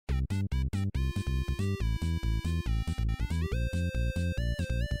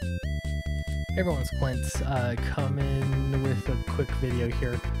Hey everyone, it's Clint coming with a quick video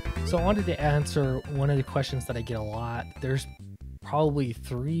here. So I wanted to answer one of the questions that I get a lot. There's probably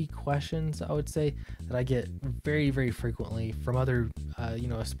three questions I would say that I get very frequently from other,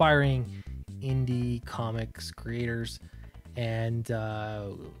 aspiring indie comics creators, and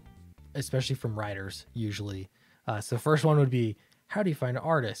especially from writers usually. So the first one would be, how do you find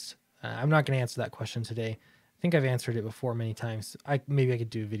artists? I'm not going to answer that question today. I think I've answered it before many times. Maybe I could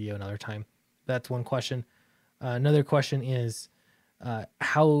do a video another time. That's one question. Another question is,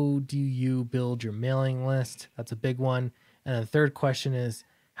 how do you build your mailing list? That's a big one. And the third question is,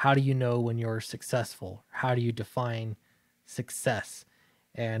 how do you know when you're successful? How do you define success?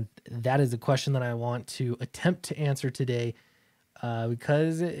 And that is a question that I want to attempt to answer today,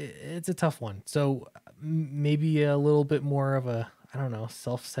 because it's a tough one. So maybe a little bit more of a, I don't know,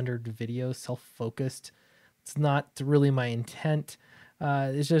 self-centered video, self-focused. It's not really my intent.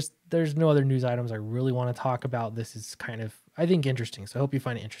 It's just there's no other news items I really want to talk about. This is kind of, I think, interesting. So I hope you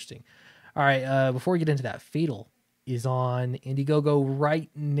find it interesting. All right. Before we get into that, Fatal is on Indiegogo right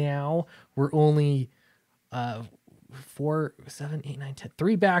now. We're only 4, 7, 8, 9, 10,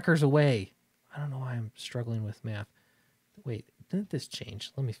 3 backers away. I don't know why I'm struggling with math. Wait, didn't this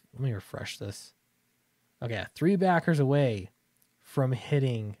change? Let me refresh this. Okay, 3 backers away from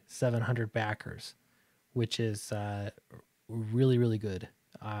hitting 700 backers, which is really good.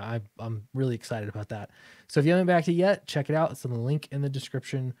 I'm really excited about that. So if you haven't backed it yet, check it out. It's on the link in the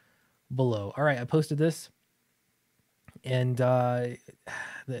description below. All right, I posted this, and yeah,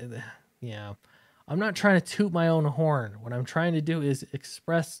 I'm not trying to toot my own horn. What I'm trying to do is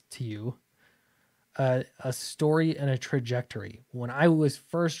express to you a story and a trajectory. When I was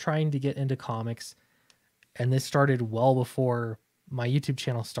first trying to get into comics, and this started well before my YouTube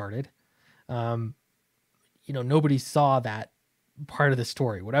channel started, nobody saw that part of the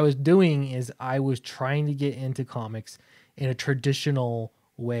story. What I was doing is I was trying to get into comics in a traditional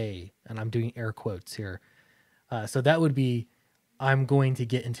way, and I'm doing air quotes here. So that would be, I'm going to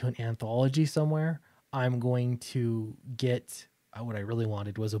get into an anthology somewhere. I'm going to get, what I really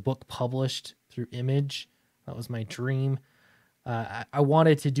wanted was a book published through Image. That was my dream. I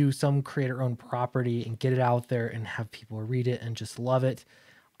wanted to do some creator-owned property and get it out there and have people read it and just love it.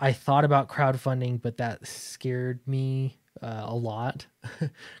 I thought about crowdfunding, but that scared me a lot,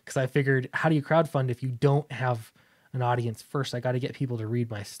 because I figured, how do you crowdfund if you don't have an audience first? I got to get people to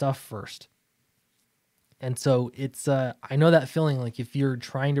read my stuff first. And so it's, I know that feeling, like if you're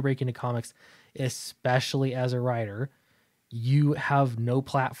trying to break into comics, especially as a writer, you have no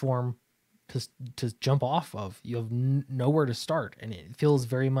platform to jump off of. You have nowhere to start. And it feels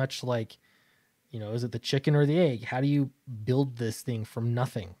very much like, is it the chicken or the egg? How do you build this thing from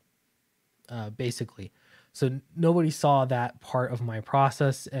nothing? Basically. So nobody saw that part of my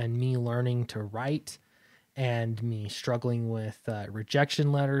process, and me learning to write, and me struggling with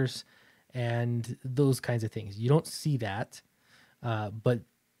rejection letters and those kinds of things. You don't see that, but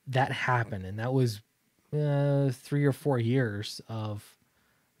that happened. And that was 3 or 4 years of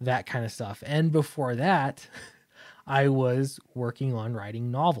that kind of stuff. And before that, I was working on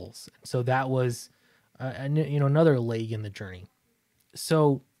writing novels. So that was, another leg in the journey.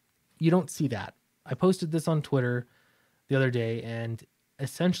 So you don't see that. I posted this on Twitter the other day, and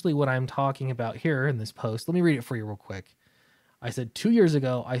essentially what I'm talking about here in this post, let me read it for you real quick. I said, 2 years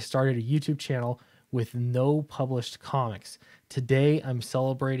ago, I started a YouTube channel with no published comics. Today, I'm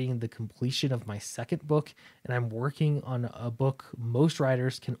celebrating the completion of my second book, and I'm working on a book most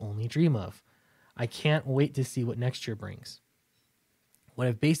writers can only dream of. I can't wait to see what next year brings. What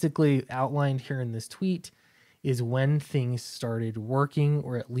I've basically outlined here in this tweet is when things started working,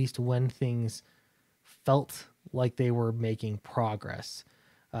 or at least when things felt like they were making progress.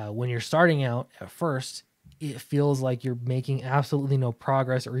 When you're starting out at first, it feels like you're making absolutely no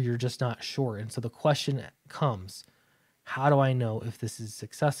progress, or you're just not sure. And so the question comes, how do I know if this is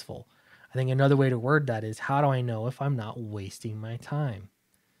successful? I think another way to word that is, how do I know if I'm not wasting my time?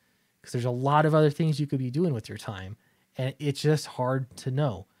 Because there's a lot of other things you could be doing with your time, and it's just hard to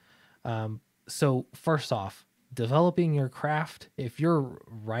know. So first off, developing your craft. If you're a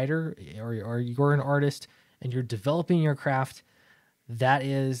writer or you're an artist and you're developing your craft, that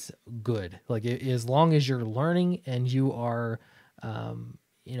is good. Like, as long as you're learning and you are,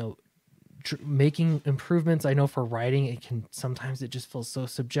 making improvements. I know for writing, sometimes it just feels so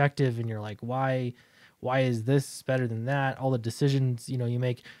subjective, and you're like, why is this better than that? All the decisions, you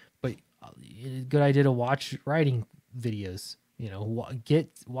make, but good idea to watch writing videos,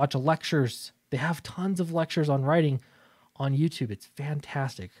 watch lectures. They have tons of lectures on writing on YouTube. It's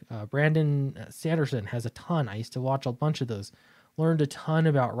fantastic. Brandon Sanderson has a ton. I used to watch a bunch of those. Learned a ton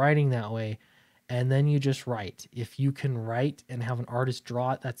about writing that way. and then you just write. If you can write and have an artist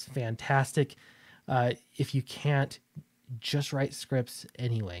draw it, that's fantastic. If you can't, just write scripts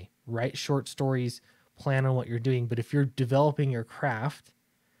anyway. Write short stories, plan on what you're doing. But if you're developing your craft,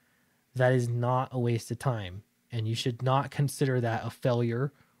 that is not a waste of time. And you should not consider that a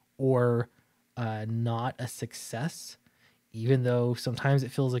failure or not a success, even though sometimes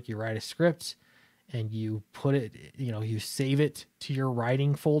it feels like you write a script and you put it, you save it to your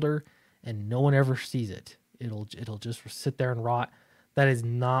writing folder and no one ever sees it. It'll just sit there and rot. That is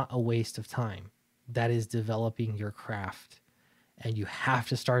not a waste of time. That is developing your craft. And you have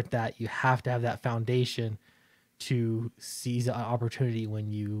to start that. You have to have that foundation to seize an opportunity when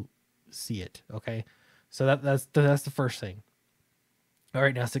you see it. Okay. So that's the first thing. All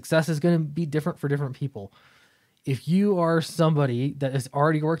right. Now success is going to be different for different people. If you are somebody that has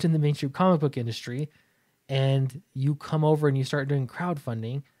already worked in the mainstream comic book industry and you come over and you start doing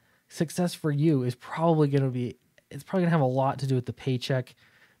crowdfunding, success for you is probably going to have a lot to do with the paycheck.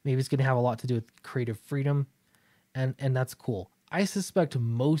 Maybe it's going to have a lot to do with creative freedom. And that's cool. I suspect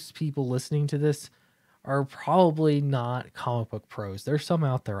most people listening to this are probably not comic book pros. There's some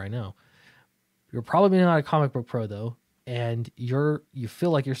out there, I know. You're probably not a comic book pro though, and you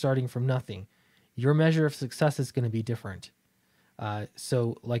feel like you're starting from nothing. Your measure of success is going to be different.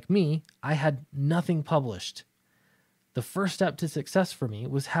 So like me, I had nothing published. The first step to success for me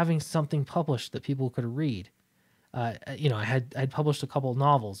was having something published that people could read. I'd published a couple of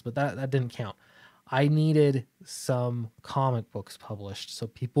novels, but that didn't count. I needed some comic books published so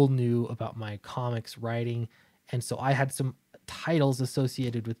people knew about my comics writing. And so I had some titles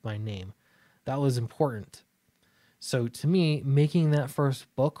associated with my name. That was important. So to me, making that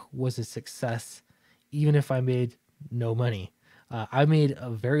first book was a success, even if I made no money. I made a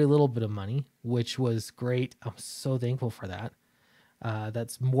very little bit of money, which was great. I'm so thankful for that.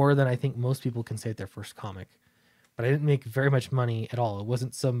 That's more than I think most people can say at their first comic. But I didn't make very much money at all. It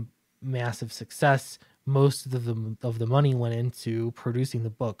wasn't some massive success. Most of the money went into producing the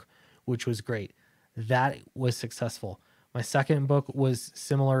book, which was great. That was successful. My second book was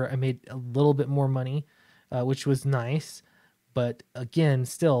similar. I made a little bit more money, which was nice. But again,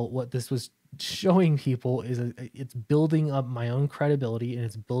 still, what this was showing people is it's building up my own credibility and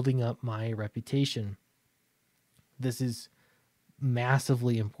it's building up my reputation. This is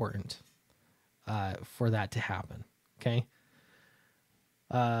massively important for that to happen. Okay.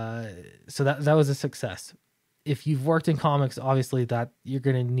 So that was a success. If you've worked in comics, obviously that you're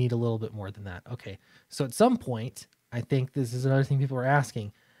going to need a little bit more than that. Okay. So at some point, I think this is another thing people are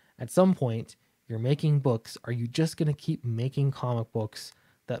asking. At some point, you're making books. Are you just going to keep making comic books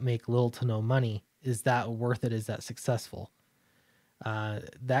that make little to no money? Is that worth it? Is that successful?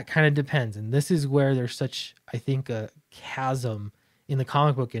 That kind of depends. And this is where there's such, I think, a chasm in the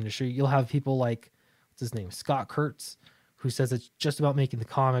comic book industry. You'll have people like, what's his name? Scott Kurtz, who says it's just about making the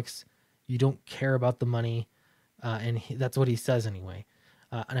comics. You don't care about the money. That's what he says anyway.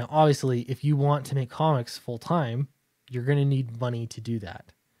 Now, obviously, if you want to make comics full time, you're going to need money to do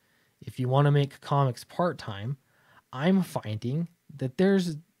that. If you want to make comics part time, I'm finding that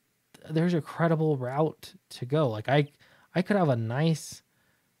there's a credible route to go. Like I could have a nice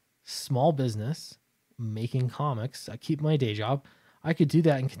small business making comics. I keep my day job. I could do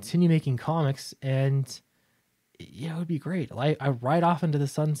that and continue making comics, and it would be great. I ride off into the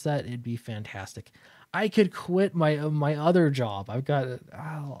sunset. It'd be fantastic. I could quit my other job. I've got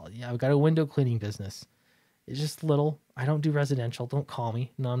a window cleaning business. It's just little. I don't do residential. Don't call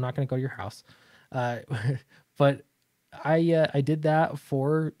me. No, I'm not going to go to your house. But I did that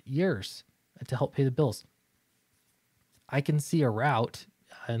for years to help pay the bills. I can see a route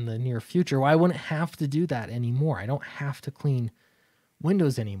in the near future where I wouldn't have to do that anymore. I don't have to clean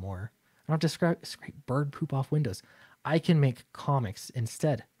windows anymore. I don't have to scrape bird poop off windows. I can make comics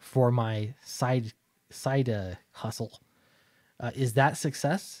instead for my side hustle. Is that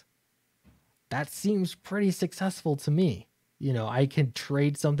success? That seems pretty successful to me. I can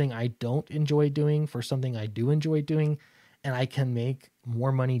trade something I don't enjoy doing for something I do enjoy doing, and I can make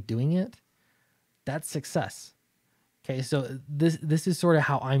more money doing it. That's success. Okay, so this is sort of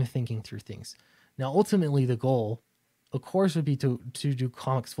how I'm thinking through things. Now, ultimately, the goal, of course, would be to do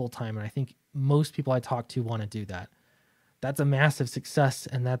comics full time, and I think most people I talk to want to do that. That's a massive success,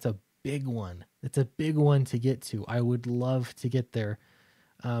 and that's a big one. It's a big one to get to. I would love to get there,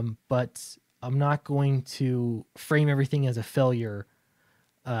 but I'm not going to frame everything as a failure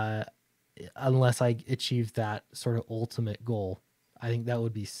unless I achieve that sort of ultimate goal. I think that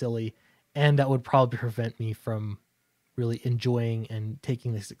would be silly, and that would probably prevent me from really enjoying and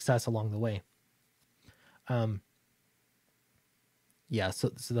taking the success along the way. So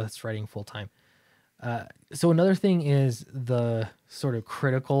that's writing full time. So another thing is the sort of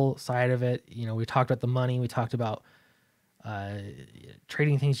critical side of it. You know, we talked about the money, we talked about uh,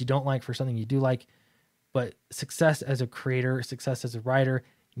 trading things you don't like for something you do like, but success as a creator, success as a writer,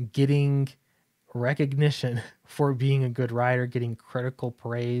 getting recognition for being a good writer, getting critical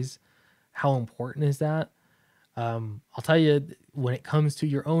praise, how important is that? I'll tell you, when it comes to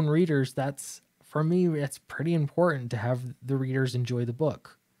your own readers, that's for me, that's pretty important to have the readers enjoy the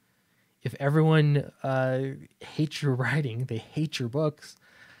book. If everyone hates your writing, they hate your books,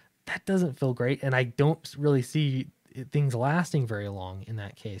 that doesn't feel great. And I don't really see things lasting very long in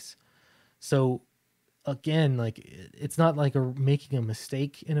that case. So again, like it's not like making a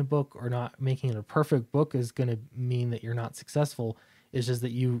mistake in a book or not making it a perfect book is going to mean that you're not successful. It's just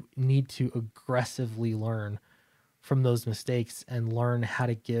that you need to aggressively learn from those mistakes and learn how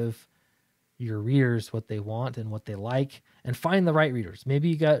to give your readers what they want and what they like, and find the right readers. Maybe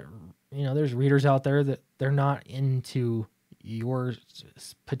you got, you know, there's readers out there that they're not into your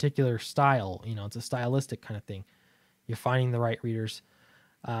particular style. You know, it's a stylistic kind of thing. You're finding the right readers.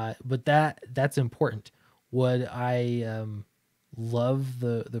 But that's important. Would I love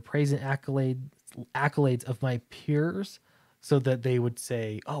the praise and accolades of my peers so that they would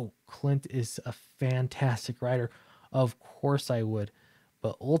say, "Oh, Clint is a fantastic writer"? Of course I would.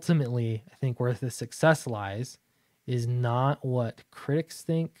 But ultimately, I think where the success lies is not what critics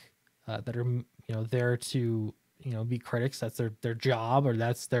think, that are, you know, there to, you know, be critics. That's their job, or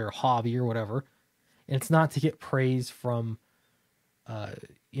that's their hobby or whatever. And it's not to get praise from uh,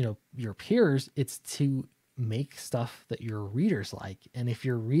 you know, your peers. It's to make stuff that your readers like. And if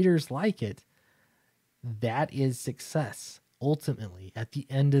your readers like it, that is success. Ultimately, at the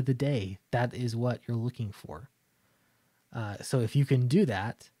end of the day, that is what you're looking for. So if you can do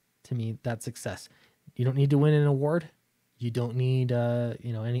that, to me, that's success. You don't need to win an award. You don't need,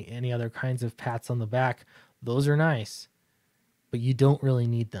 you know, any other kinds of pats on the back. Those are nice, but you don't really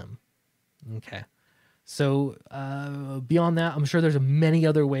need them. Okay. So beyond that, I'm sure there's many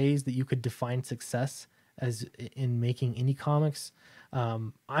other ways that you could define success as in making indie comics.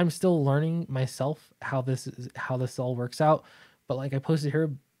 I'm still learning myself how this all works out. But like I posted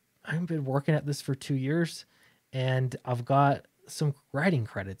here, I've been working at this for 2 years, and I've got some writing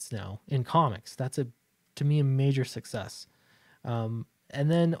credits now in comics. That's to me a major success. And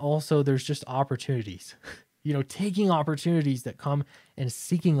then also there's just opportunities. You know, taking opportunities that come and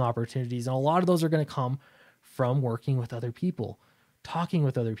seeking opportunities. And a lot of those are going to come from working with other people, talking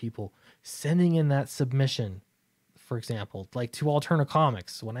with other people, sending in that submission, for example, like to Alterna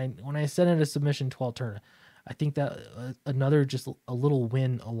Comics. When I send in a submission to Alterna, I think that another just a little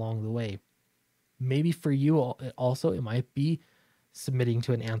win along the way. Maybe for you also, it might be submitting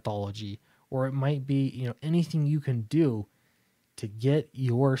to an anthology, or it might be, you know, anything you can do to get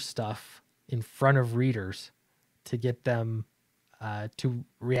your stuff in front of readers, to get them to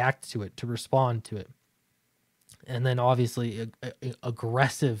react to it, to respond to it. And then obviously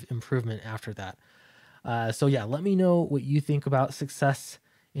aggressive improvement after that. So yeah, let me know what you think about success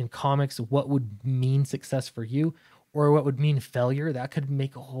in comics. What would mean success for you, or what would mean failure? That could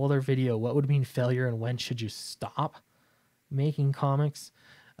make a whole other video. What would mean failure, and when should you stop making comics?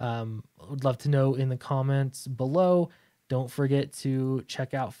 I would love to know in the comments below. Don't forget to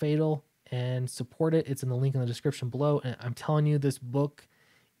check out Fatal and support it. It's in the link in the description below. And I'm telling you, this book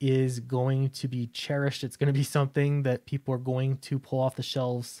is going to be cherished. It's going to be something that people are going to pull off the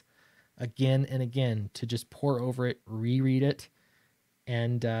shelves again and again, to just pour over it, reread it.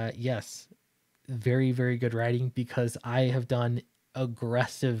 And yes, very, very good writing, because I have done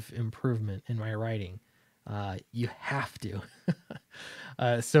aggressive improvement in my writing. You have to.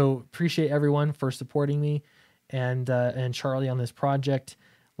 So appreciate everyone for supporting me and Charlie on this project.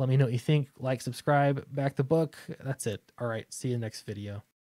 Let me know what you think. Like, subscribe, back the book. That's it. All right. See you next video.